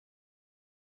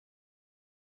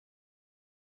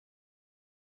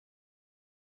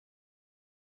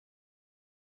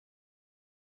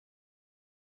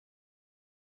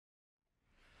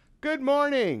Good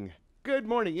morning. Good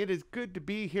morning. It is good to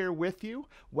be here with you.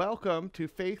 Welcome to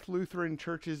Faith Lutheran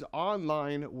Church's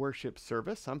online worship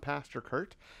service. I'm Pastor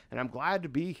Kurt, and I'm glad to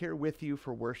be here with you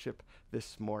for worship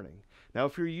this morning. Now,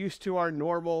 if you're used to our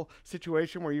normal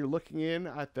situation where you're looking in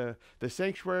at the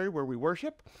sanctuary where we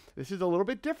worship, this is a little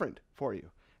bit different for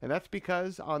you. And that's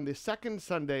because on the second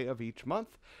Sunday of each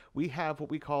month, we have what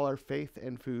we call our Faith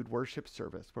and Food Worship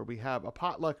Service, where we have a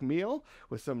potluck meal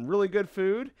with some really good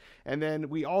food. And then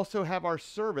we also have our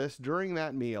service during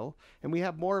that meal, and we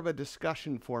have more of a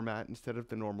discussion format instead of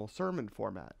the normal sermon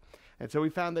format. And so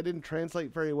we found that didn't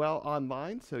translate very well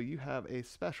online, so you have a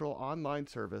special online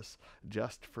service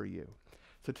just for you.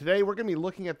 So today we're going to be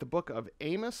looking at the book of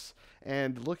Amos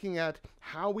and looking at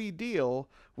how we deal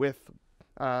with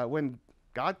when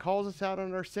God calls us out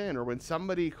on our sin, or when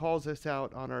somebody calls us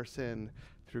out on our sin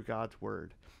through God's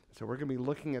word. So we're going to be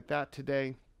looking at that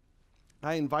today.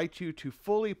 I invite you to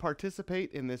fully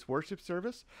participate in this worship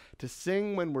service, to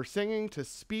sing when we're singing, to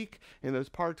speak in those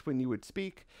parts when you would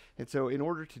speak. And so in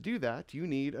order to do that, you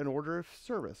need an order of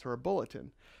service or a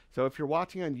bulletin. So if you're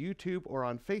watching on YouTube or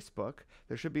on Facebook,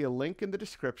 there should be a link in the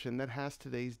description that has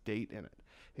today's date in it.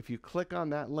 If you click on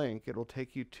that link, it will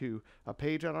take you to a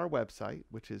page on our website,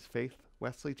 which is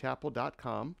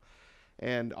faithwesleychapel.com.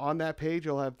 And on that page,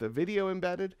 you'll have the video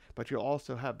embedded, but you'll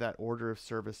also have that order of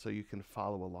service so you can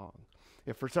follow along.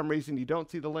 If for some reason you don't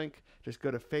see the link, just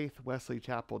go to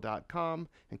faithwesleychapel.com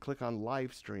and click on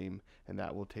live stream, and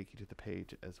that will take you to the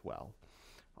page as well.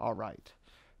 All right,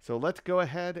 so let's go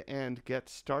ahead and get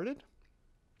started.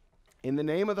 In the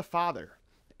name of the Father,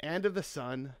 and of the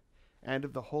Son, and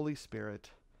of the Holy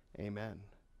Spirit, amen.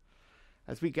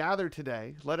 As we gather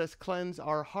today, let us cleanse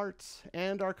our hearts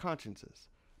and our consciences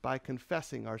by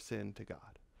confessing our sin to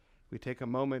God. We take a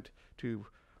moment to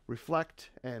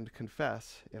reflect and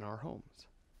confess in our homes.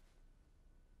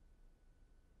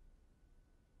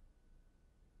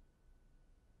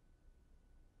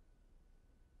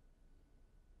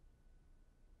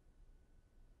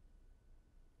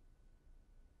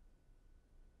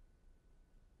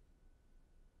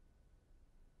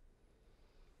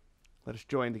 Let us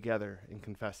join together in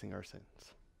confessing our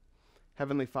sins.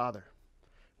 Heavenly Father,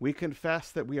 we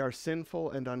confess that we are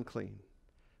sinful and unclean.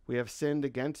 We have sinned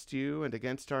against you and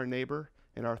against our neighbor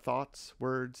in our thoughts,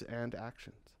 words, and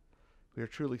actions. We are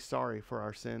truly sorry for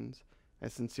our sins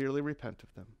and sincerely repent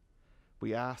of them.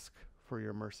 We ask for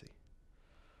your mercy.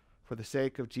 For the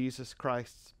sake of Jesus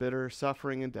Christ's bitter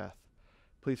suffering and death,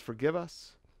 please forgive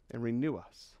us and renew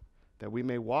us, that we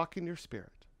may walk in your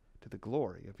Spirit to the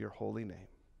glory of your holy name.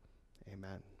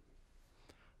 Amen.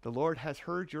 The Lord has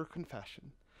heard your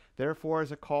confession. Therefore,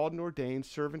 as a called and ordained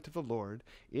servant of the Lord,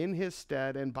 in his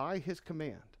stead and by his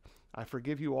command, I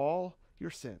forgive you all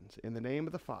your sins in the name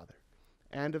of the Father,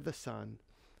 and of the Son,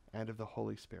 and of the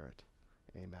Holy Spirit.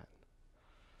 Amen.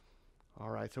 All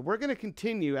right, so we're going to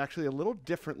continue actually a little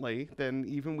differently than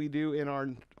even we do in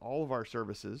all of our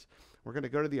services. We're going to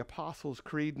go to the Apostles'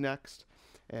 Creed next,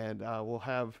 and we'll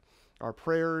have our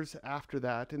prayers after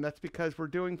that, and that's because we're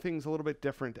doing things a little bit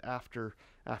different after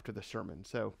the sermon.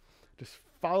 So just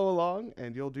follow along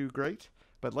and you'll do great.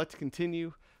 But let's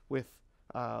continue with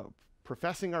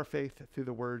professing our faith through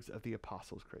the words of the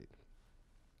Apostles' Creed.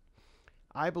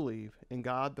 I believe in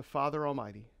God the Father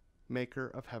Almighty, maker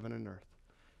of heaven and earth,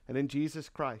 and in Jesus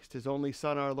Christ, his only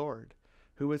Son, our Lord,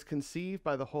 who was conceived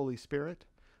by the Holy Spirit,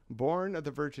 born of the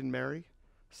Virgin Mary,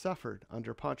 suffered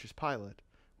under Pontius Pilate,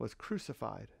 was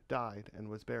crucified, died, and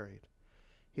was buried.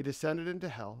 He descended into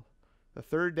hell. The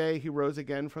third day he rose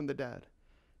again from the dead.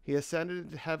 He ascended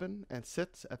into heaven and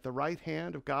sits at the right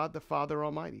hand of God the Father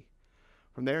Almighty.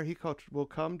 From there he will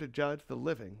come to judge the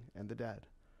living and the dead.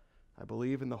 I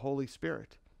believe in the Holy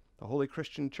Spirit, the holy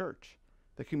Christian Church,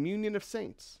 the communion of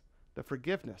saints, the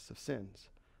forgiveness of sins,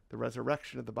 the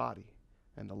resurrection of the body,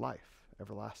 and the life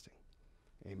everlasting.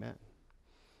 Amen.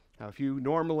 Now, if you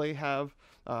normally have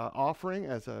offering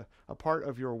as a part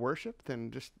of your worship, then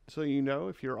just so you know,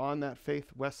 if you're on that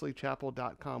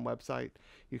faithwesleychapel.com website,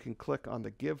 you can click on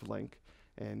the Give link,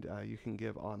 and you can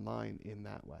give online in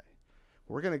that way.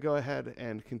 We're going to go ahead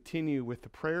and continue with the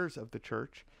prayers of the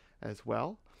church as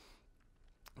well.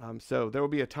 So there will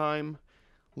be a time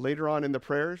later on in the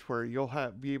prayers where you'll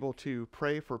be able to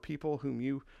pray for people whom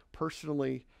you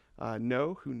personally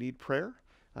know who need prayer.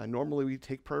 Normally we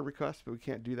take prayer requests, but we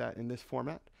can't do that in this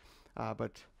format.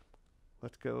 But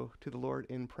let's go to the Lord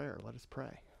in prayer. Let us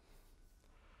pray.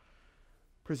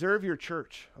 Preserve your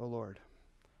church, O Lord,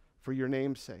 for your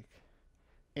name's sake.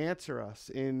 Answer us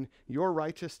in your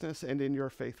righteousness and in your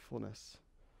faithfulness.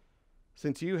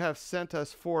 Since you have sent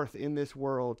us forth in this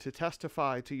world to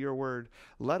testify to your word,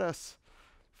 let us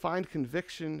find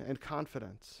conviction and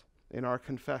confidence in our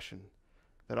confession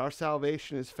that our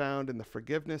salvation is found in the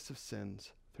forgiveness of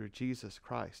sins through Jesus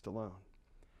Christ alone.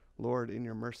 Lord, in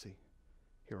your mercy,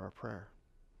 hear our prayer.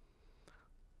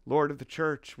 Lord of the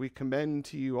church, we commend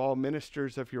to you all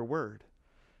ministers of your word.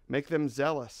 Make them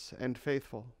zealous and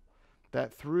faithful,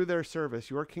 that through their service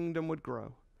your kingdom would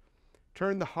grow.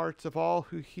 Turn the hearts of all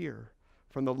who hear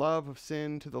from the love of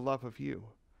sin to the love of you.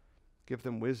 Give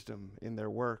them wisdom in their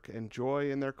work and joy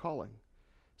in their calling.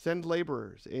 Send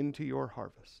laborers into your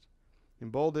harvest.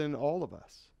 Embolden all of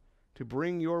us to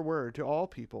bring your word to all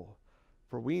people,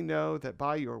 for we know that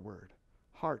by your word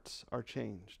hearts are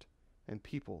changed and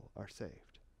people are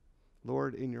saved.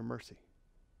 Lord, in your mercy,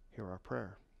 hear our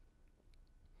prayer.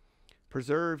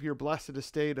 Preserve your blessed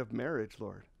estate of marriage,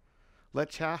 Lord. Let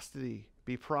chastity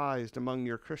be prized among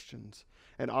your Christians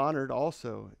and honored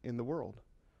also in the world.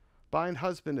 Bind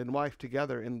husband and wife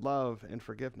together in love and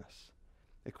forgiveness.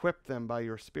 Equip them by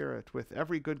your Spirit with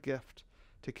every good gift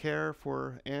to care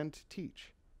for and to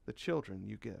teach the children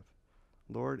you give.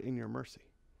 Lord, in your mercy,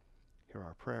 hear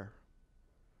our prayer.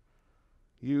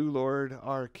 You, Lord,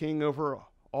 are King over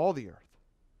all the earth.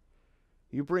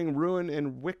 You bring ruin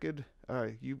and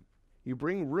you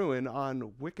bring ruin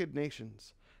on wicked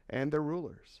nations and their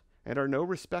rulers, and are no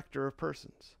respecter of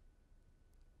persons.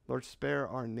 Lord, spare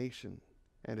our nation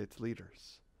and its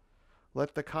leaders.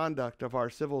 Let the conduct of our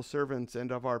civil servants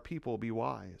and of our people be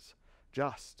wise,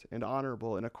 just, and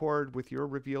honorable in accord with your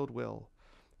revealed will.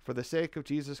 For the sake of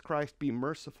Jesus Christ, be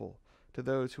merciful to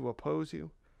those who oppose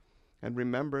you, and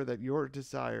remember that you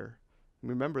desire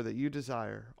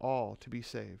all to be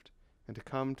saved and to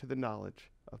come to the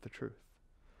knowledge of the truth.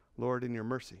 Lord, in your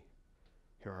mercy,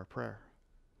 hear our prayer.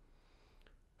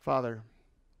 Father,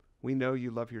 we know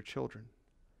you love your children.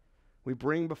 We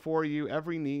bring before you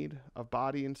every need of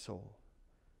body and soul.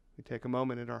 We take a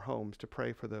moment in our homes to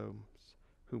pray for those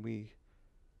whom we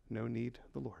know need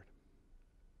the Lord.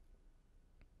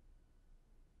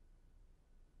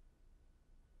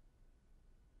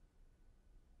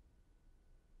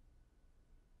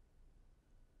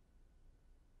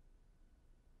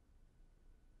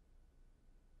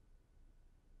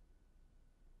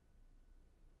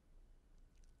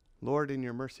 Lord, in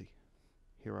your mercy,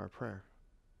 hear our prayer.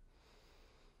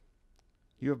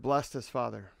 You have blessed us,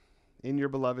 Father, in your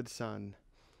beloved Son,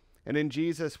 and in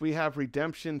Jesus we have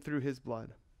redemption through his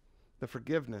blood, the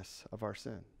forgiveness of our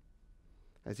sin.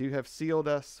 As you have sealed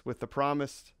us with the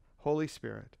promised Holy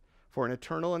Spirit for an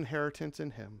eternal inheritance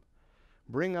in him,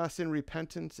 bring us in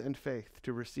repentance and faith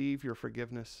to receive your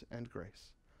forgiveness and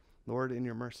grace. Lord, in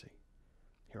your mercy,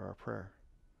 hear our prayer.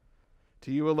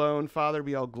 To you alone, Father,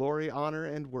 be all glory, honor,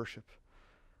 and worship,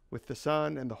 with the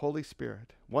Son and the Holy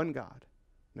Spirit, one God,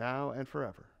 now and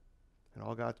forever. And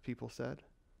all God's people said,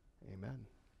 Amen.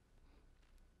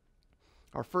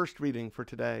 Our first reading for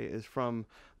today is from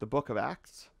the book of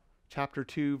Acts, chapter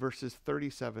 2, verses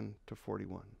 37 to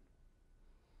 41.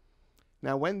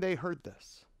 Now when they heard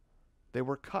this, they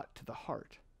were cut to the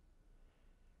heart,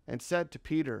 and said to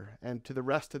Peter and to the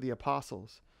rest of the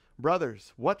apostles,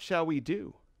 Brothers, what shall we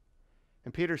do?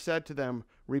 And Peter said to them,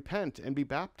 Repent and be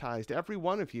baptized, every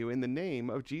one of you, in the name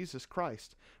of Jesus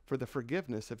Christ, for the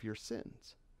forgiveness of your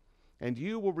sins. And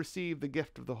you will receive the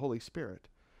gift of the Holy Spirit.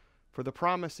 For the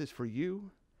promise is for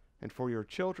you, and for your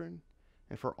children,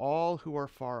 and for all who are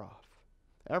far off,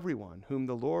 everyone whom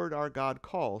the Lord our God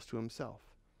calls to himself.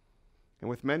 And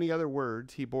with many other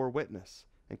words he bore witness,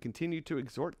 and continued to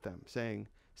exhort them, saying,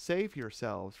 Save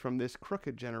yourselves from this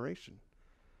crooked generation.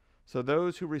 So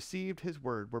those who received his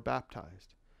word were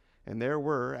baptized, and there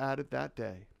were added that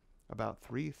day about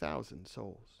 3,000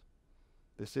 souls.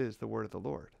 This is the word of the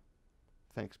Lord.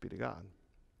 Thanks be to God.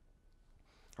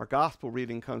 Our gospel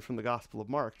reading comes from the Gospel of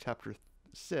Mark, chapter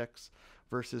 6,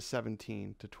 verses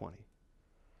 17 to 20.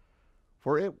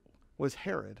 For it was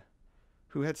Herod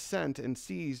who had sent and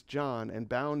seized John and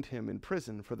bound him in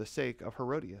prison for the sake of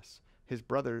Herodias, his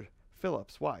brother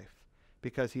Philip's wife,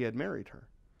 because he had married her.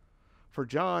 For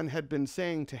John had been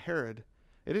saying to Herod,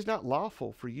 It is not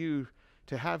lawful for you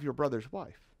to have your brother's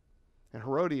wife. And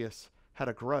Herodias had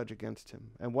a grudge against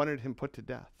him, and wanted him put to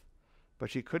death. But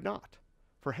she could not,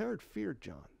 for Herod feared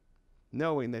John,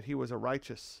 knowing that he was a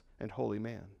righteous and holy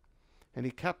man, and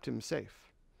he kept him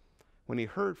safe. When he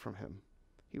heard from him,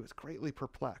 he was greatly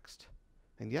perplexed,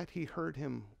 and yet he heard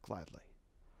him gladly.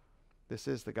 This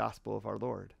is the gospel of our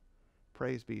Lord.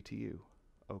 Praise be to you,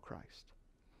 O Christ.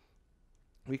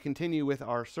 We continue with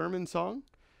our sermon song,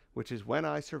 which is When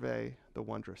I Survey the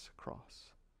Wondrous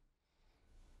Cross.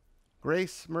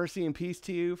 Grace, mercy, and peace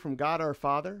to you from God our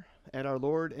Father and our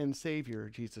Lord and Savior,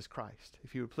 Jesus Christ.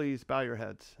 If you would please bow your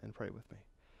heads and pray with me.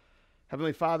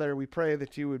 Heavenly Father, we pray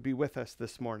that you would be with us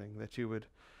this morning, that you would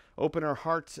open our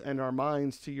hearts and our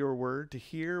minds to your word to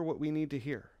hear what we need to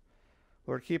hear.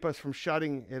 Lord, keep us from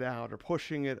shutting it out or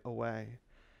pushing it away.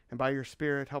 And by your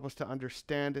Spirit, help us to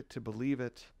understand it, to believe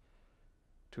it,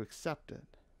 to accept it.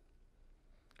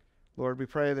 Lord, we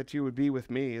pray that you would be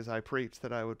with me as I preach,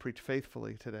 that I would preach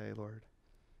faithfully today, Lord.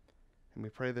 And we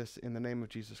pray this in the name of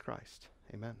Jesus Christ.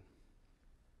 Amen.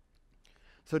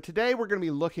 So today we're going to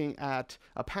be looking at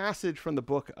a passage from the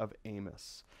book of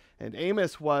Amos. And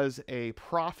Amos was a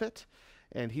prophet,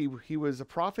 and he was a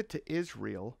prophet to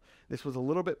Israel. This was a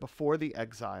little bit before the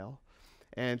exile.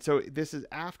 And so this is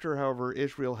after, however,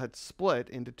 Israel had split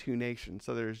into two nations.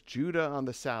 So there's Judah on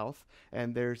the south,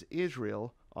 and there's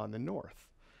Israel on the north.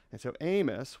 And so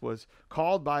Amos was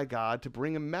called by God to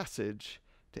bring a message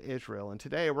to Israel. And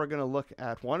today we're going to look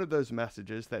at one of those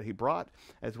messages that he brought,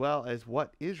 as well as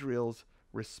what Israel's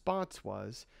response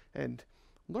was, and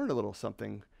learn a little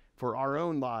something for our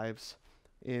own lives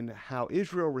in how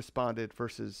Israel responded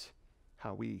versus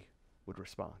how we would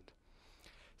respond.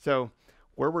 So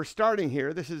where we're starting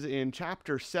here, this is in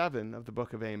chapter 7 of the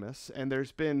book of Amos, and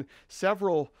there's been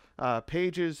several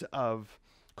pages of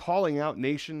calling out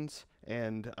nations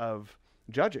and of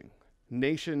judging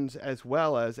nations as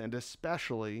well as and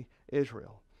especially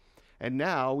Israel. And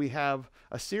now we have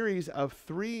a series of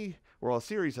 5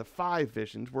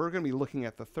 visions. We're going to be looking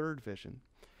at the third vision.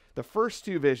 The first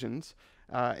two visions,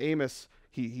 Amos,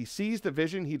 he sees the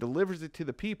vision, he delivers it to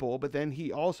the people, but then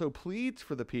he also pleads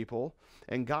for the people,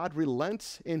 and God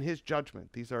relents in his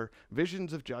judgment. These are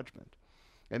visions of judgment.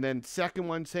 And then second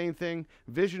one, same thing,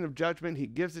 vision of judgment, he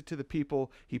gives it to the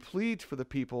people, he pleads for the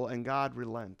people, and God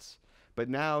relents. But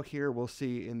now here we'll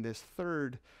see in this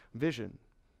third vision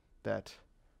that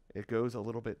it goes a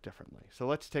little bit differently. So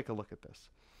let's take a look at this.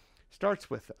 Starts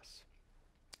with this.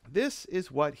 This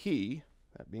is what he,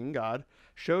 that being God,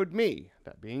 showed me,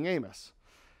 that being Amos.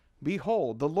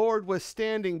 Behold, the Lord was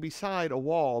standing beside a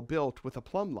wall built with a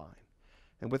plumb line,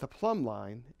 and with a plumb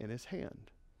line in his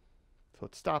hand. So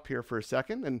let's stop here for a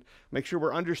second and make sure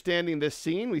we're understanding this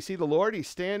scene. We see the Lord, he's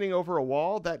standing over a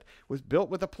wall that was built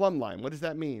with a plumb line. What does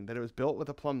that mean, that it was built with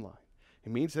a plumb line?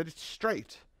 It means that it's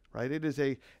straight, right? It is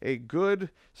a good,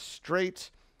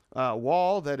 straight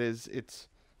wall that is, it's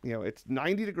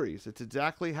 90 degrees. It's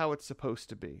exactly how it's supposed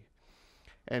to be.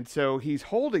 And so he's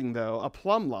holding, though, a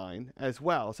plumb line as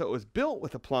well. So it was built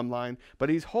with a plumb line, but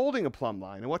he's holding a plumb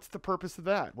line. And what's the purpose of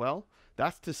that? Well,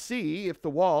 that's to see if the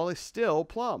wall is still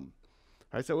plumb.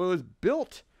 All right, so it was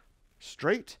built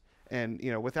straight and,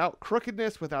 without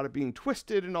crookedness, without it being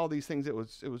twisted and all these things. It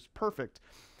was perfect.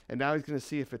 And now he's going to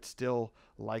see if it's still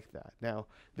like that. Now,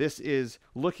 this is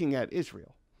looking at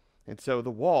Israel. And so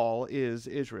the wall is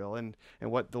Israel. And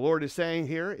what the Lord is saying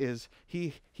here is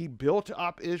he built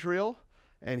up Israel,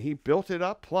 and he built it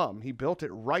up plumb. He built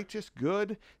it righteous,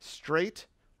 good, straight,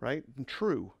 right, and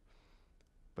true.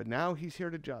 But now he's here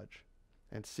to judge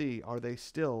and see, are they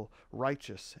still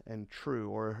righteous and true,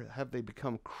 or have they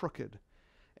become crooked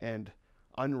and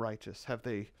unrighteous? Have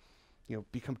they,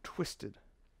 become twisted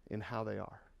in how they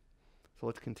are? So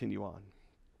let's continue on.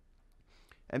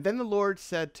 And then the Lord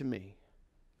said to me,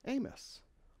 Amos,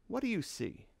 what do you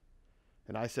see?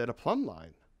 And I said, a plumb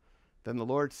line. Then the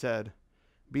Lord said,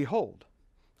 behold,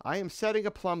 I am setting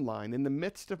a plumb line in the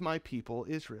midst of my people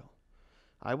Israel.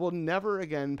 I will never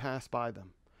again pass by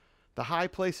them. The high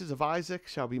places of Isaac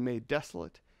shall be made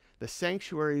desolate. The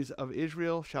sanctuaries of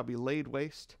Israel shall be laid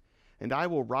waste. And I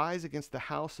will rise against the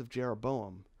house of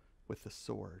Jeroboam with the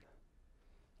sword.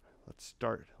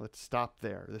 Let's stop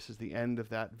there. This is the end of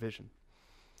that vision.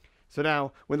 So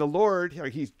now, when the Lord,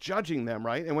 he's judging them,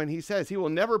 right? And when he says he will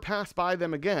never pass by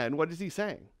them again, what is he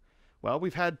saying? Well,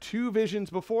 we've had two visions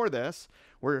before this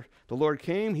where the Lord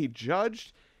came, he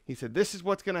judged, he said, this is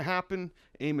what's going to happen.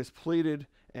 Amos pleaded,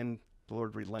 and the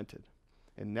Lord relented.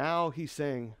 And now he's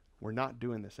saying, we're not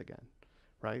doing this again,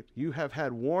 right? You have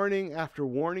had warning after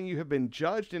warning. You have been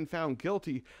judged and found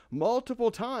guilty multiple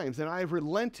times, and I've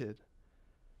relented.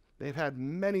 They've had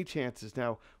many chances.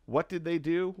 Now, what did they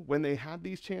do when they had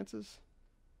these chances?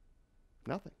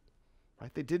 Nothing,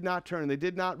 right? They did not turn. They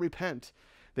did not repent.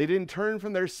 They didn't turn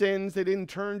from their sins. They didn't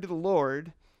turn to the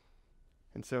Lord.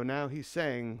 And so now he's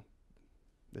saying,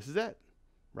 this is it,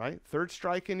 right? Third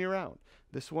strike and you're out.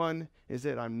 This one is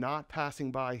it. I'm not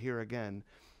passing by here again.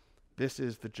 This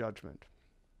is the judgment.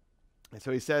 And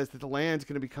so he says that the land's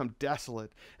going to become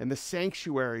desolate and the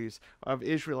sanctuaries of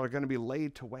Israel are going to be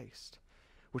laid to waste.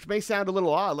 Which may sound a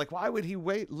little odd, like why would he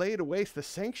lay to waste the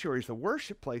sanctuaries, the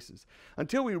worship places,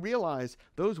 until we realize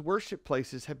those worship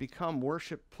places have become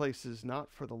worship places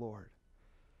not for the Lord,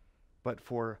 but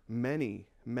for many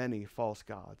many false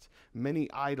gods. Many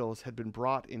idols had been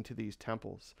brought into these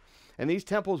temples. And these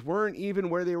temples weren't even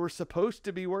where they were supposed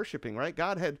to be worshiping, right?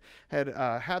 God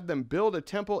had them build a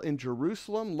temple in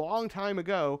Jerusalem long time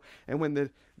ago. And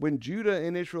when Judah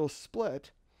and Israel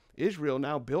split, Israel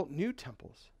now built new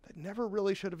temples that never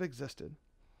really should have existed.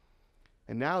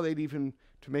 And now they'd even,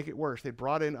 to make it worse, they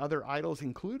brought in other idols,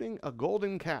 including a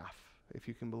golden calf, if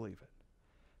you can believe it.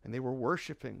 And they were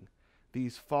worshiping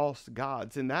these false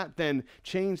gods. And that then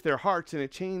changed their hearts, and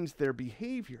it changed their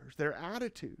behaviors, their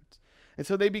attitudes. And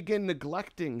so they begin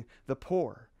neglecting the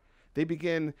poor. They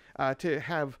begin to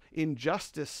have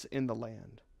injustice in the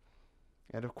land.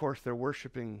 And of course, they're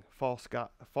worshiping false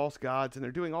gods, and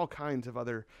they're doing all kinds of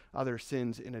other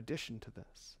sins in addition to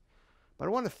this. But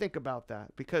I want to think about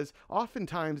that, because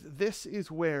oftentimes this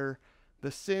is where the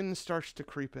sin starts to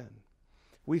creep in.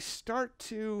 We start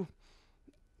to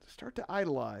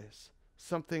idolize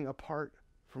something apart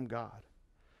from God,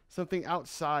 something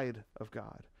outside of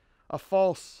God, a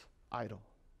false idol.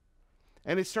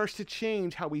 And it starts to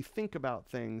change how we think about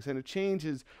things, and it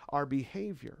changes our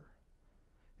behavior.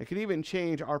 It can even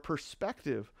change our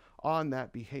perspective on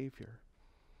that behavior.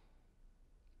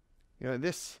 You know,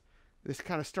 this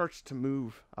kind of starts to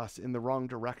move us in the wrong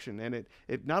direction, and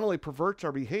it not only perverts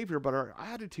our behavior, but our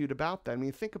attitude about that. I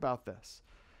mean, think about this.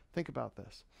 Think about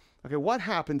this. Okay, what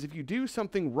happens if you do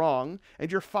something wrong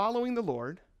and you're following the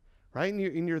Lord, right?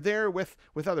 And you're there with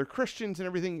other Christians and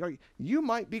everything. You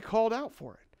might be called out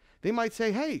for it. They might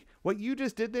say, hey, what you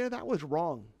just did there, that was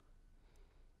wrong.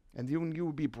 And you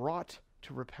would be brought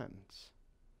to repentance,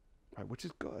 right? Which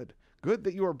is good. Good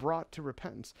that you are brought to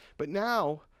repentance. But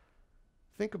now,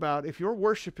 think about if you're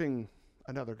worshiping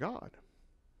another god,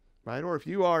 right? Or if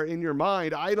you are in your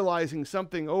mind idolizing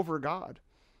something over God.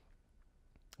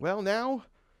 Well, now,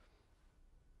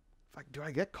 do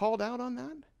I get called out on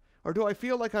that? Or do I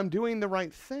feel like I'm doing the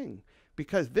right thing?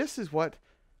 Because this is what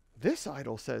this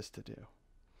idol says to do.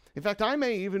 In fact, I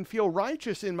may even feel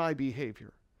righteous in my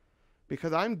behavior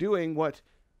because I'm doing what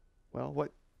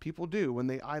people do when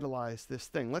they idolize this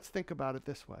thing. Let's think about it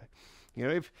this way. You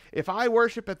know, if I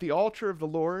worship at the altar of the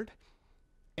Lord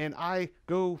and I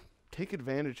go take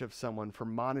advantage of someone for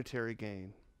monetary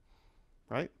gain,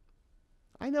 right?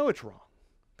 I know it's wrong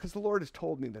because the Lord has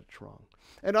told me that it's wrong.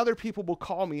 And other people will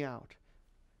call me out.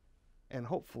 And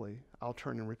hopefully I'll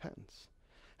turn in repentance.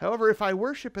 However, if I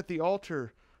worship at the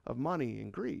altar of money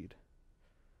and greed,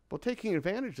 well, taking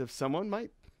advantage of someone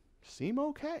might seem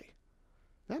okay.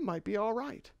 That might be all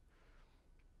right.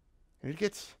 And it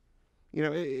gets,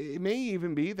 it may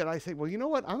even be that I say, well, you know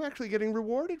what? I'm actually getting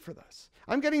rewarded for this.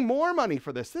 I'm getting more money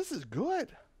for this. This is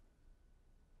good.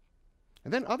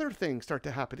 And then other things start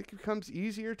to happen. It becomes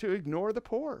easier to ignore the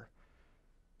poor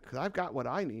because I've got what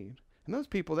I need. And those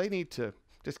people, they need to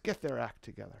just get their act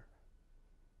together.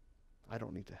 I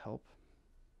don't need to help.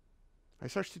 It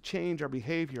starts to change our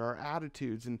behavior, our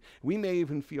attitudes, and we may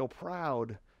even feel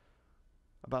proud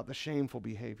about the shameful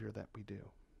behavior that we do.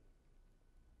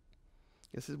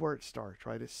 This is where it starts,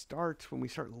 right? It starts when we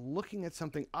start looking at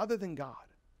something other than God,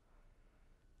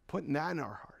 putting that in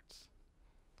our hearts.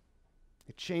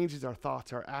 It changes our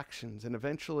thoughts, our actions, and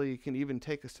eventually can even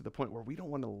take us to the point where we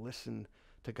don't want to listen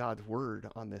to God's word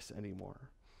on this anymore.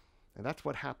 And that's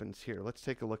what happens here. Let's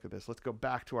take a look at this. Let's go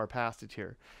back to our passage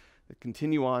here.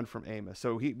 Continue on from Amos.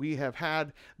 So we have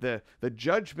had the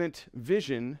judgment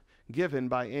vision given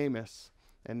by Amos,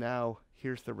 and now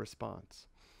here's the response.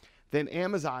 Then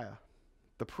Amaziah,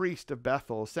 the priest of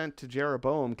Bethel, sent to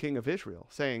Jeroboam, king of Israel,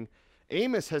 saying,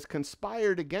 Amos has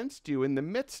conspired against you in the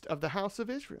midst of the house of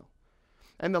Israel,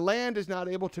 and the land is not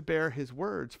able to bear his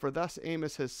words. For thus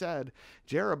Amos has said,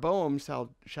 Jeroboam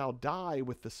shall die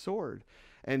with the sword,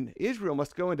 and Israel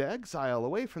must go into exile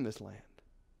away from this land.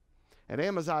 And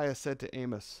Amaziah said to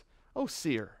Amos, O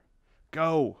seer,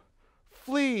 go,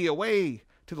 flee away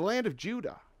to the land of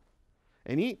Judah,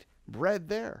 and eat bread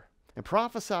there, and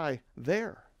prophesy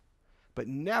there. But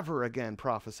never again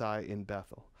prophesy in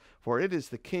Bethel, for it is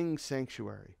the king's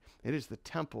sanctuary. It is the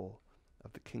temple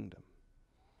of the kingdom.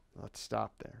 Let's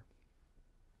stop there.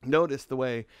 Notice the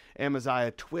way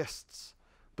Amaziah twists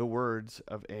the words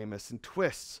of Amos and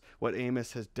twists what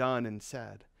Amos has done and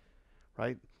said,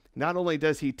 right? Not only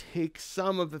does he take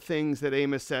some of the things that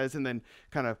Amos says and then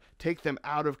kind of take them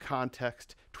out of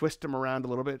context, twist them around a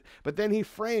little bit, but then he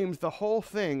frames the whole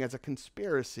thing as a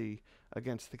conspiracy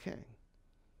against the king.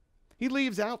 He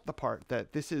leaves out the part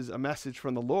that this is a message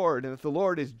from the Lord and that the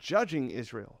Lord is judging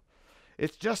Israel.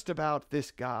 It's just about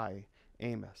this guy,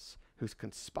 Amos, who's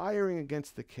conspiring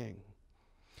against the king.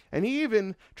 And he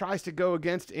even tries to go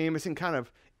against Amos and kind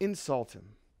of insult him.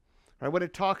 Right? When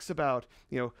it talks about,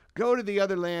 go to the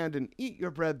other land and eat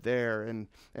your bread there and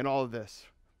all of this.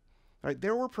 Right?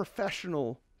 There were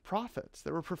professional prophets.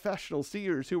 There were professional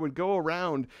seers who would go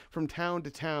around from town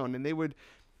to town, and they would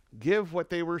give what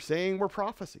they were saying were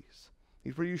prophecies.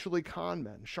 These were usually con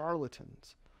men,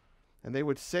 charlatans. And they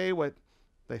would say what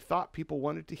they thought people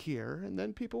wanted to hear, and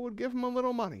then people would give them a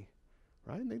little money,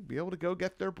 right? And they'd be able to go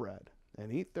get their bread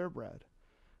and eat their bread.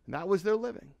 And that was their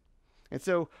living. And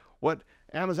so what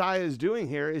Amaziah is doing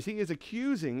here is he is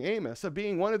accusing Amos of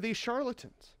being one of these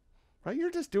charlatans, right?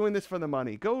 You're just doing this for the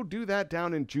money. Go do that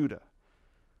down in Judah.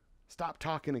 Stop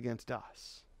talking against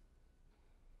us.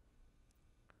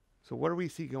 So what do we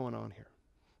see going on here?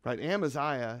 Right?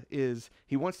 Amaziah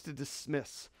he wants to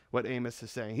dismiss what Amos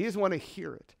is saying. He doesn't want to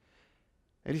hear it.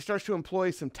 And he starts to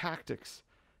employ some tactics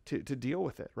to deal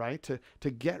with it, right? To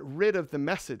get rid of the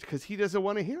message because he doesn't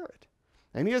want to hear it.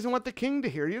 And he doesn't want the king to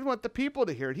hear it. He doesn't want the people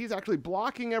to hear it. He's actually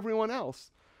blocking everyone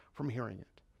else from hearing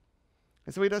it.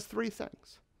 And so he does three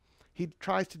things. He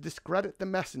tries to discredit the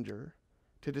messenger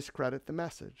to discredit the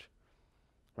message.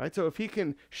 Right? So if he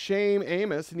can shame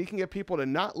Amos and he can get people to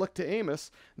not look to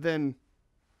Amos, then,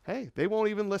 hey, they won't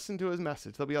even listen to his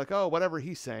message. They'll be like, oh, whatever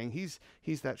he's saying,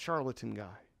 he's that charlatan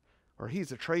guy, or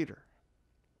he's a traitor.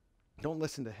 Don't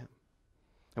listen to him.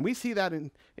 And we see that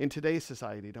in today's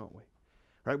society, don't we?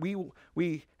 Right?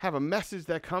 We have a message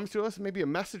that comes to us, maybe a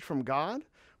message from God,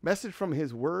 message from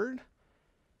his word,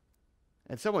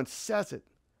 and someone says it.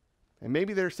 And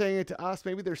maybe they're saying it to us,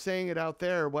 maybe they're saying it out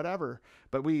there, or whatever,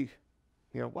 but we,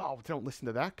 wow, don't listen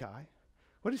to that guy.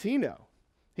 What does he know?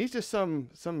 He's just some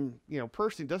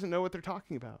person who doesn't know what they're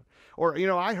talking about. Or,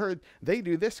 I heard they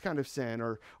do this kind of sin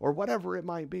or whatever it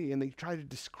might be, and they try to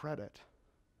discredit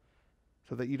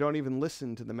so that you don't even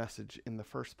listen to the message in the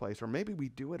first place. Or maybe we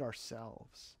do it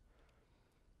ourselves,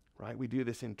 right? We do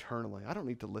this internally. I don't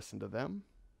need to listen to them.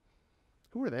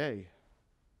 Who are they?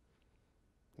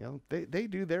 They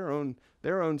do their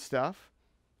own stuff.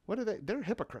 What are they? They're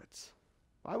hypocrites.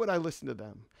 Why would I listen to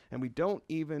them? And we don't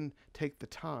even take the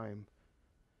time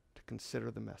to consider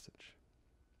the message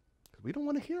because we don't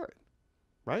want to hear it,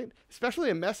 right? Especially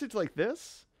a message like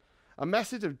this, a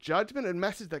message of judgment, a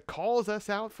message that calls us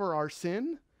out for our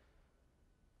sin.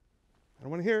 I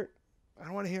don't want to hear it. I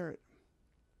don't want to hear it.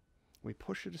 We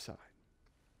push it aside.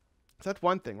 So that's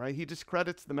one thing, right? He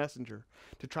discredits the messenger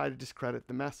to try to discredit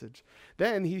the message.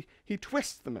 Then he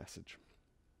twists the message.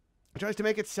 He tries to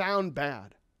make it sound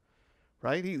bad.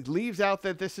 Right? He leaves out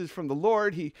that this is from the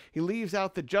Lord. He leaves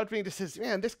out the judgment. He just says,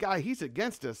 man, this guy, he's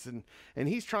against us. And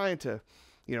he's trying to,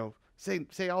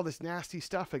 say all this nasty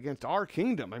stuff against our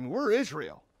kingdom. I mean, we're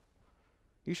Israel.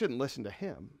 You shouldn't listen to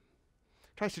him.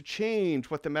 Tries to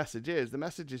change what the message is. The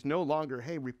message is no longer,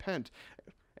 hey, repent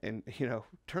and,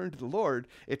 turn to the Lord.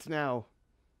 It's now,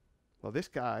 well, this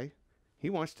guy,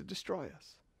 he wants to destroy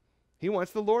us. He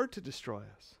wants the Lord to destroy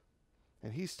us.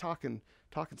 And he's talking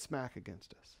smack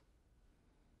against us.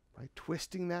 Right?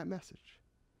 Twisting that message.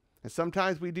 And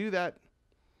sometimes we do that.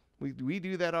 We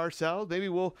do that ourselves. Maybe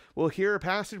we'll hear a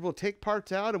passage, we'll take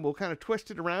parts out, and we'll kind of twist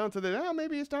it around so that,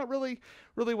 maybe it's not really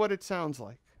what it sounds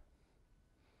like.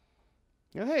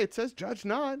 Hey, it says, judge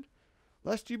not,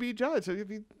 lest you be judged. So if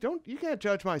you can't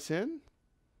judge my sin.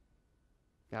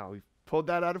 Now, we've pulled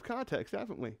that out of context,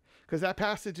 haven't we? Because that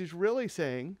passage is really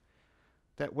saying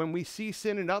that when we see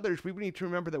sin in others, we need to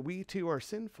remember that we too are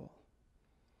sinful.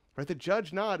 Right? The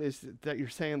judge not is that you're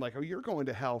saying like, oh, you're going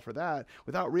to hell for that,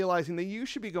 without realizing that you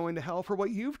should be going to hell for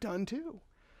what you've done too.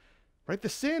 Right? The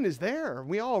sin is there.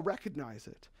 We all recognize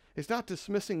it. It's not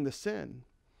dismissing the sin.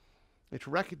 It's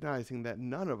recognizing that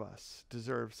none of us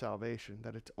deserve salvation,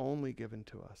 that it's only given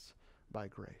to us by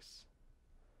grace.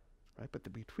 Right? But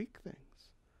we tweak things.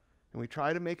 And we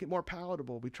try to make it more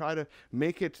palatable. We try to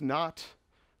make it not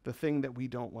the thing that we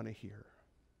don't want to hear.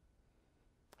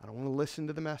 I don't want to listen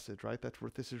to the message, right? That's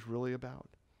what this is really about.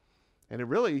 And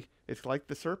it's like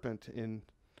the serpent in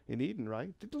Eden,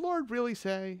 right? Did the Lord really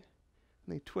say?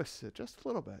 And they twist it just a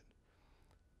little bit.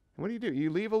 And what do? You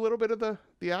leave a little bit of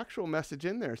the actual message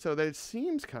in there so that it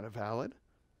seems kind of valid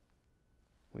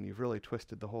when you've really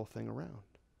twisted the whole thing around.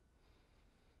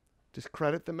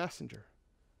 Discredit the messenger.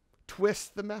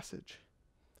 Twist the message.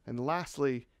 And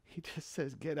lastly, he just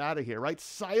says, get out of here, right?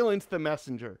 Silence the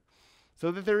messenger. So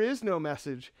that there is no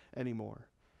message anymore.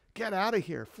 Get out of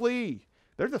here. Flee.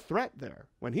 There's a threat there.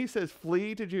 When he says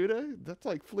flee to Judah, that's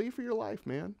like flee for your life,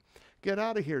 man. Get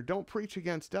out of here. Don't preach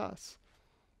against us.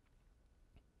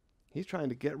 He's trying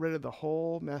to get rid of the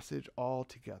whole message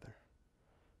altogether.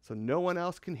 So no one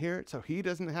else can hear it, so he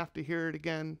doesn't have to hear it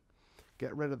again.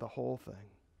 Get rid of the whole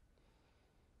thing.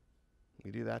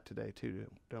 We do that today too,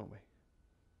 don't we?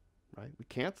 right? We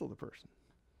cancel the person.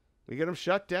 We get them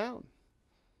shut down.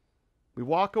 We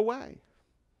walk away.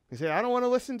 We say, I don't want to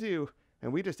listen to you.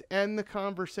 And we just end the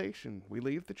conversation. We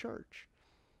leave the church.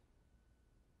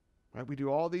 Right? We do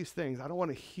all these things. I don't want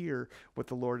to hear what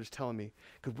the Lord is telling me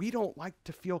because we don't like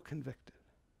to feel convicted.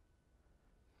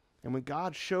 And when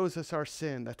God shows us our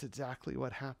sin, that's exactly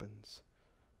what happens.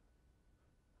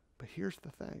 But here's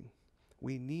the thing.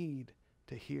 We need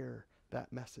to hear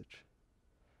that message.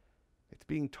 It's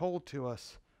being told to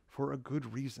us for a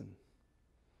good reason.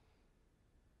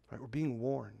 Right? We're being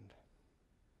warned.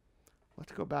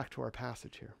 Let's go back to our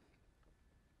passage here.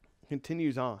 It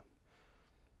continues on.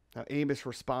 Now Amos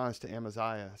responds to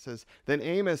Amaziah. It says, Then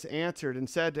Amos answered and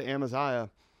said to Amaziah,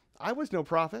 I was no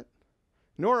prophet,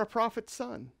 nor a prophet's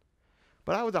son,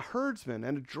 but I was a herdsman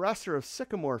and a dresser of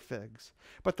sycamore figs.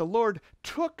 But the Lord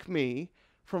took me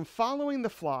from following the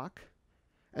flock,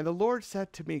 and the Lord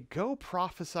said to me, Go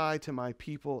prophesy to my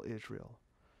people Israel.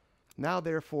 Now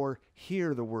therefore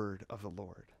hear the word of the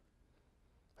Lord.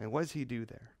 And what does he do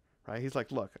there? Right? He's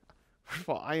like, look, first of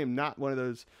all, I am not one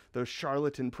of those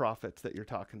charlatan prophets that you're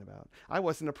talking about. I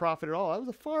wasn't a prophet at all. I was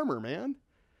a farmer, man.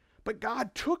 But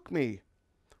God took me,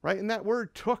 right? And that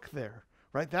word took there,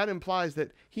 right? That implies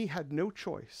that he had no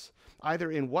choice,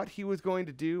 either in what he was going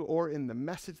to do or in the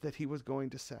message that he was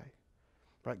going to say,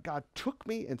 right? God took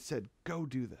me and said, go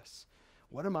do this.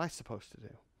 What am I supposed to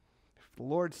do? If the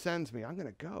Lord sends me, I'm going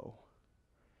to go.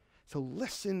 So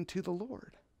listen to the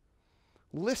Lord.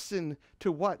 Listen to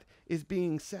what is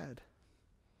being said,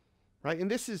 right?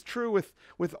 And this is true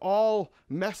with all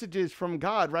messages from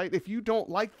God, right? If you don't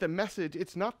like the message,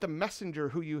 it's not the messenger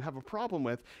who you have a problem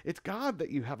with. It's God that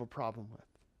you have a problem with.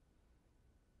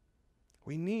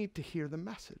 We need to hear the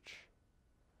message.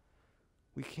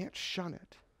 We can't shun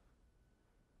it.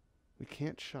 We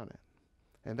can't shun it.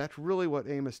 And that's really what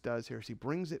Amos does here, is he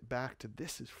brings it back to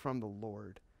this is from the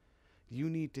Lord. You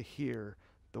need to hear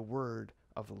the word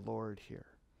of the Lord here.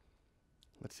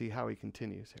 Let's see how he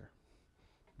continues here.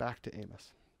 Back to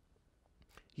Amos.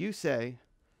 You say,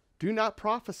 do not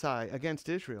prophesy against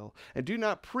Israel, and do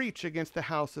not preach against the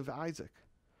house of Isaac.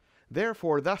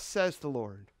 Therefore, thus says the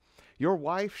Lord, your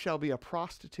wife shall be a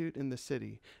prostitute in the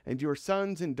city, and your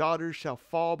sons and daughters shall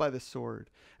fall by the sword,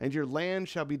 and your land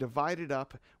shall be divided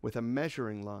up with a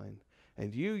measuring line.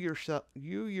 And you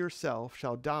yourself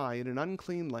shall die in an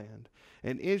unclean land,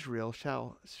 and Israel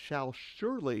shall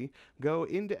surely go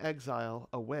into exile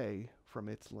away from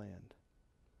its land.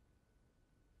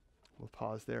 We'll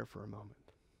pause there for a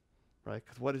moment, right?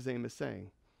 Because what is Amos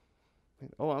saying?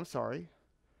 Oh, I'm sorry.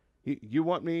 You don't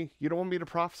want me to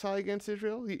prophesy against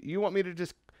Israel? You want me to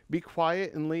just be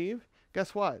quiet and leave?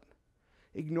 Guess what?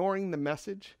 Ignoring the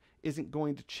message isn't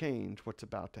going to change what's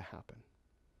about to happen.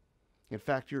 In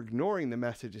fact, you're ignoring the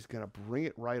message is going to bring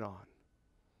it right on.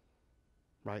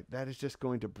 Right? That is just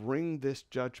going to bring this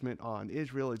judgment on.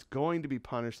 Israel is going to be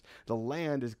punished. The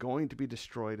land is going to be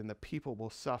destroyed, and the people will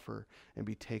suffer and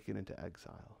be taken into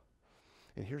exile.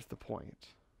 And here's the point.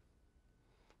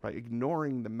 Right?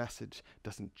 Ignoring the message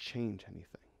doesn't change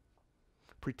anything.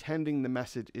 Pretending the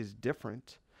message is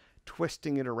different,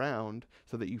 twisting it around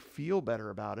so that you feel better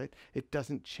about it, it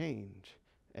doesn't change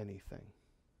anything.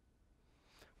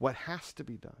 What has to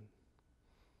be done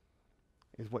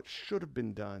is what should have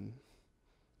been done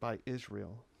by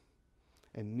Israel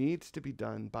and needs to be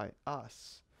done by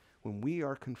us when we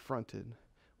are confronted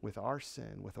with our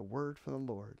sin, with a word from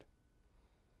the Lord,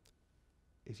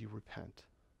 is you repent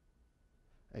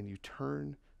and you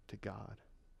turn to God,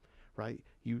 right?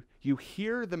 You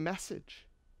hear the message.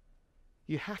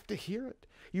 You have to hear it.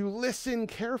 You listen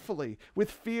carefully with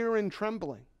fear and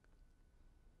trembling.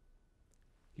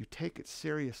 You take it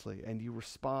seriously and you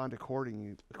respond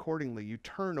accordingly. You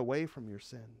turn away from your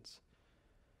sins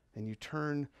and you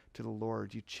turn to the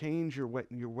Lord. You change your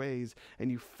ways and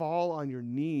you fall on your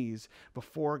knees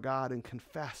before God and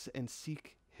confess and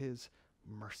seek his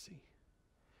mercy.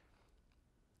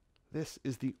 This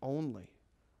is the only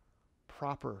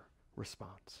proper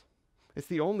response. It's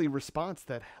the only response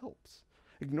that helps.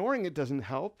 Ignoring it doesn't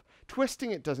help.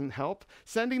 Twisting it doesn't help.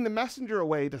 Sending the messenger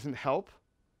away doesn't help.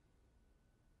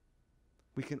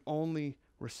 We can only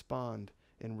respond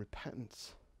in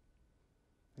repentance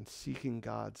and seeking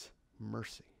God's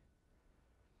mercy.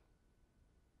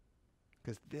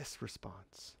 Because this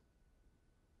response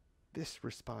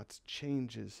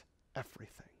changes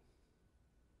everything.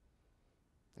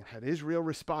 And had Israel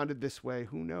responded this way,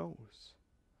 who knows?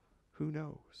 Who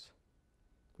knows?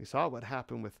 We saw what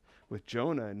happened with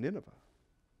Jonah and Nineveh.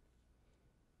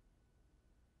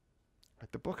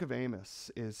 But the book of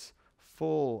Amos is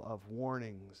full of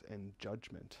warnings and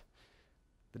judgment.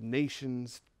 The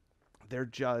nations They're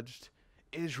judged.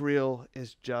 Israel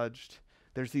is judged.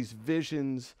 There's these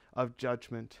visions of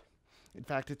judgment. In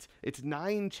fact, it's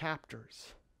 9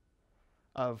 chapters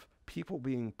of people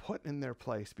being put in their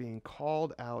place, being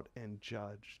called out and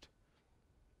judged.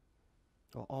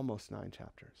 Well, almost 9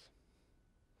 chapters.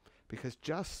 Because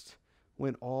just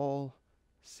when all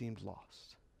seemed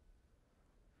lost,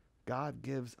 God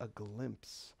gives a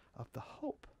glimpse of the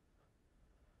hope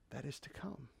that is to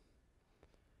come.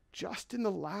 Just in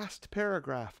the last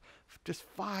paragraph, just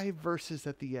 5 verses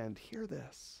at the end, hear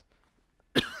this.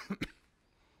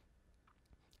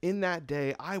 In that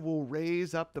day, I will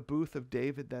raise up the booth of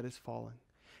David that is fallen,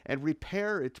 and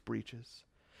repair its breaches,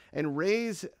 and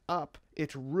raise up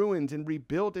its ruins, and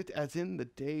rebuild it as in the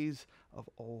days of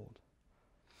old,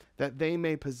 that they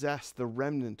may possess the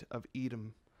remnant of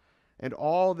Edom, and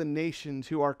all the nations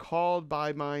who are called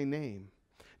by my name,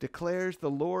 declares the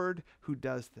Lord who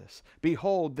does this.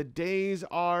 Behold, the days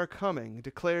are coming,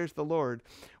 declares the Lord,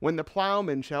 when the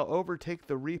plowman shall overtake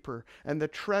the reaper, and the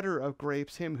treader of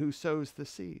grapes him who sows the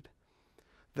seed.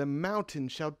 The mountain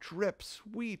shall drip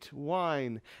sweet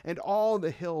wine, and all the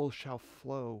hills shall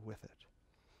flow with it.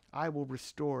 I will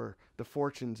restore the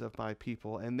fortunes of my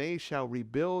people, and they shall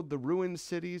rebuild the ruined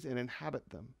cities and inhabit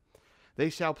them. They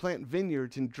shall plant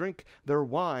vineyards and drink their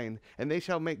wine, and they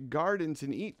shall make gardens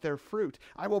and eat their fruit.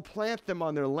 I will plant them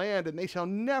on their land, and they shall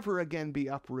never again be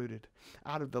uprooted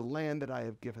out of the land that I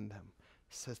have given them,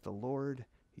 says the Lord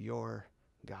your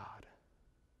God.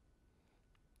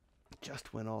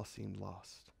 Just when all seemed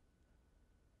lost,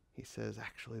 he says,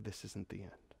 actually, this isn't the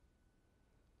end.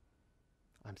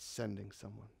 I'm sending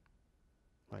someone.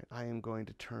 Right? I am going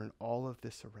to turn all of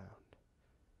this around.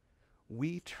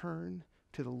 We turn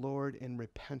to the Lord in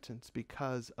repentance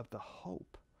because of the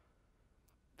hope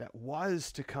that was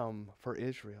to come for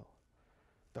Israel,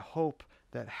 the hope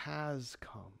that has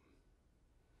come,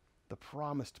 the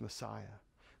promised Messiah,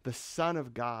 the Son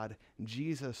of God,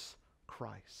 Jesus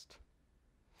Christ.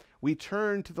 We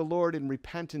turn to the Lord in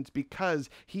repentance because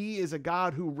he is a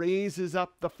God who raises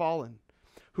up the fallen,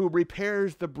 who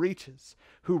repairs the breaches,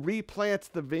 who replants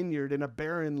the vineyard in a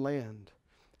barren land,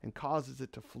 and causes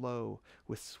it to flow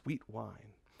with sweet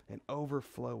wine and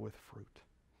overflow with fruit.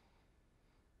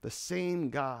 The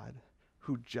same God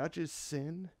who judges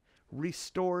sin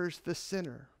restores the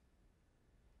sinner.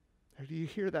 Or do you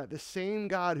hear that? The same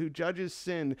God who judges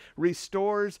sin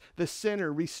restores the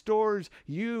sinner, restores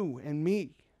you and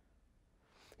me.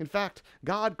 In fact,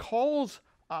 God calls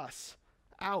us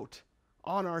out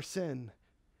on our sin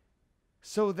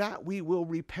so that we will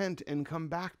repent and come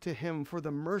back to him for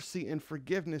the mercy and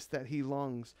forgiveness that he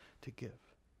longs to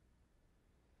give.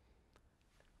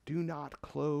 Do not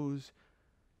close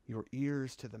your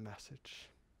ears to the message.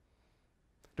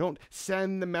 Don't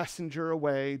send the messenger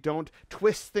away. Don't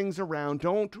twist things around.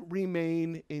 Don't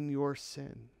remain in your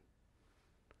sin.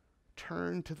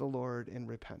 Turn to the Lord in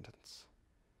repentance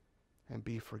and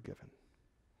be forgiven.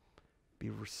 Be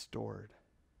restored.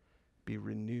 Be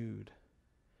renewed.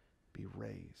 Be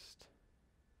raised.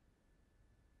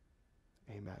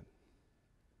 Amen.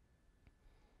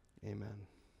 Amen.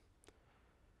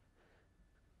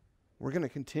 We're going to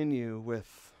continue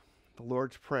with the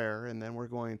Lord's Prayer, and then we're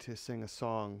going to sing a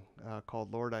song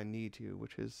called Lord, I Need You,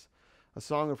 which is a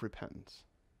song of repentance.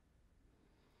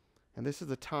 And this is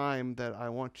the time that I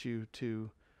want you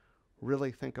to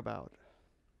really think about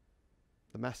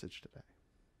the message today.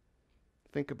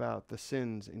 Think about the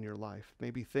sins in your life,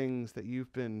 maybe things that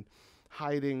you've been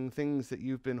hiding, things that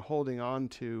you've been holding on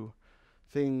to,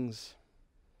 things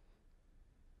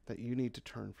that you need to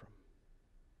turn from.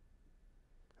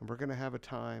 And we're going to have a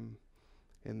time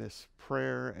in this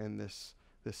prayer and this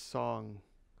song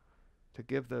to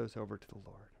give those over to the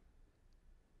Lord,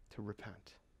 to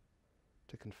repent,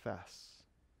 to confess,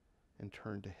 and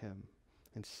turn to him,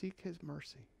 and seek his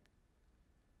mercy.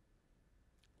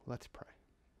 Let's pray.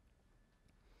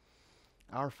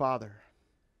 Our Father,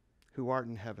 who art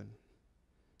in heaven,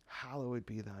 hallowed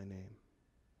be thy name.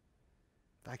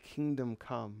 Thy kingdom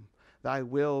come, thy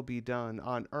will be done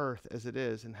on earth as it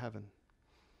is in heaven.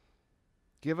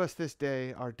 Give us this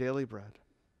day our daily bread,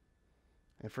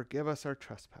 and forgive us our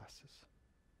trespasses,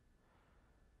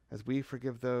 as we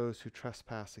forgive those who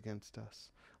trespass against us.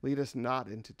 Lead us not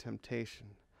into temptation,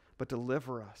 but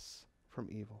deliver us from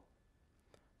evil.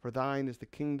 For thine is the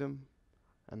kingdom,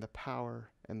 and the power,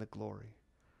 and the glory,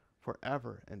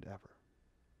 forever and ever.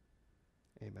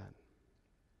 Amen.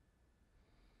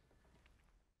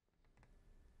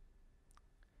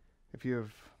 If you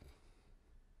have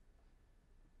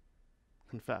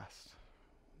confessed,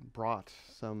 brought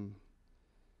some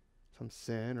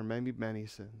sin or maybe many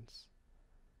sins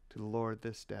to the Lord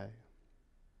this day,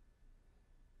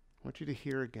 I want you to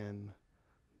hear again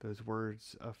those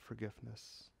words of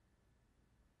forgiveness.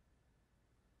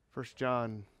 1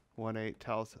 John 1:8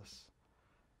 tells us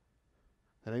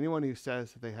that anyone who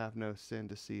says that they have no sin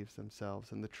deceives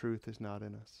themselves, and the truth is not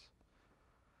in us.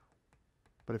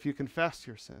 But if you confess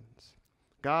your sins,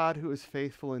 God, who is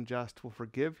faithful and just, will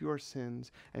forgive your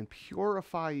sins and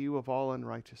purify you of all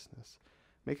unrighteousness.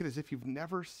 Make it as if you've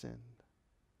never sinned.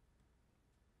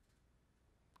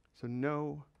 So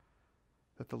know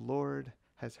that the Lord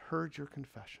has heard your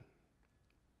confession,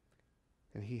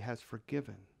 and he has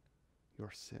forgiven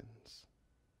your sins.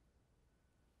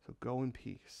 So go in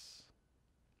peace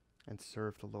and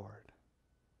serve the Lord.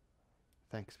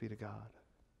 Thanks be to God.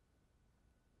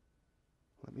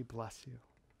 Let me bless you.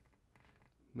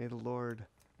 May the Lord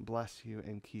bless you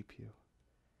and keep you.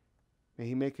 May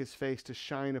he make his face to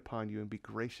shine upon you and be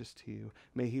gracious to you.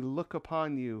 May he look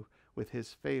upon you with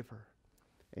his favor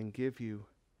and give you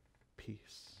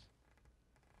peace.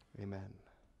 Amen.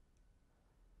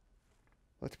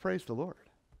 Let's praise the Lord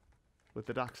with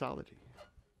the doxology.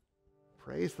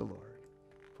 Praise the Lord,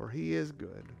 for he is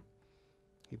good.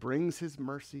 He brings his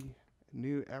mercy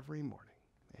new every morning.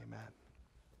 Amen.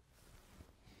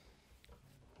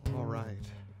 All right.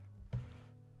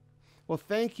 Well,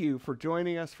 thank you for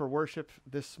joining us for worship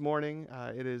this morning.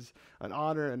 It is an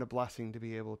honor and a blessing to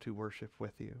be able to worship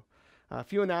with you. A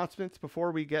few announcements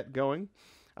before we get going.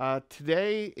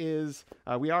 Today is,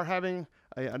 we are having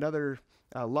another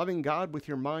Loving God with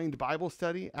Your Mind Bible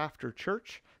study after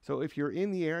church. So if you're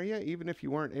in the area, even if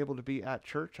you weren't able to be at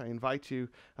church, I invite you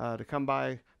to come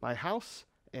by my house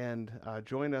and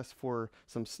join us for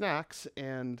some snacks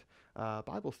and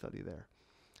Bible study there.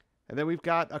 And then we've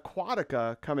got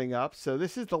Aquatica coming up. So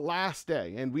this is the last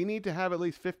day, and we need to have at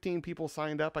least 15 people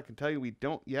signed up. I can tell you we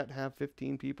don't yet have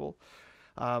 15 people.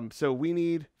 So we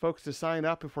need folks to sign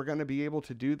up if we're going to be able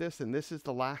to do this, and this is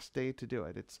the last day to do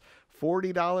it. It's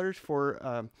 $40 for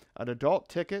an adult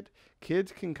ticket.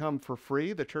 Kids can come for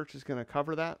free. The church is going to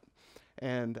cover that,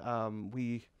 and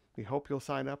we hope you'll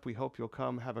sign up. We hope you'll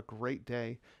come. Have a great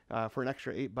day. For an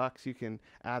extra $8, you can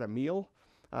add a meal.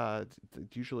 It's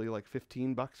usually like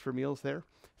 $15 for meals there.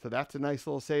 So that's a nice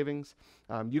little savings.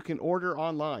 You can order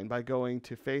online by going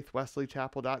to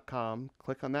faithwesleychapel.com.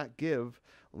 Click on that give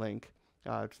link.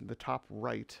 It's in the top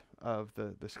right of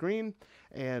the screen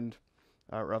and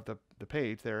or of the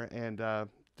page there, and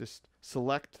just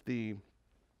select the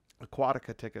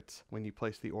Aquatica tickets when you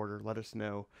place the order. Let us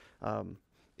know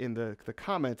in the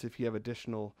comments if you have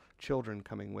additional children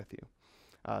coming with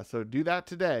you. So do that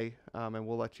today, and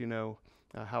we'll let you know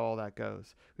how all that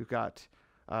goes. We've got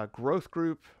growth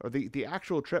group, or the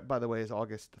actual trip, by the way, is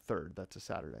August 3rd. That's a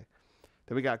Saturday.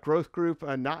 Then we got growth group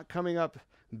not coming up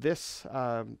this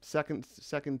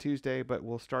second Tuesday, but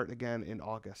we'll start again in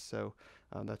August. So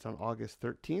that's on August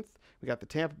 13th. We got the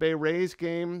Tampa Bay Rays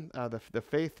game, the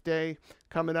Faith Day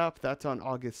coming up. That's on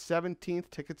August 17th.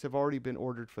 Tickets have already been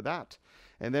ordered for that.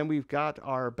 And then we've got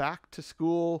our back to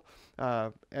school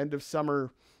end of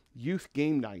summer youth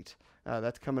game night.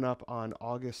 That's coming up on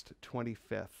August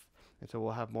 25th. And so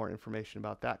we'll have more information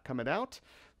about that coming out.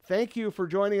 Thank you for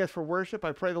joining us for worship.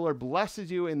 I pray the Lord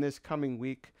blesses you in this coming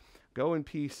week. Go in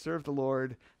peace, serve the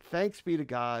Lord. Thanks be to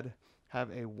God. Have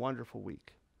a wonderful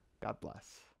week. God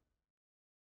bless.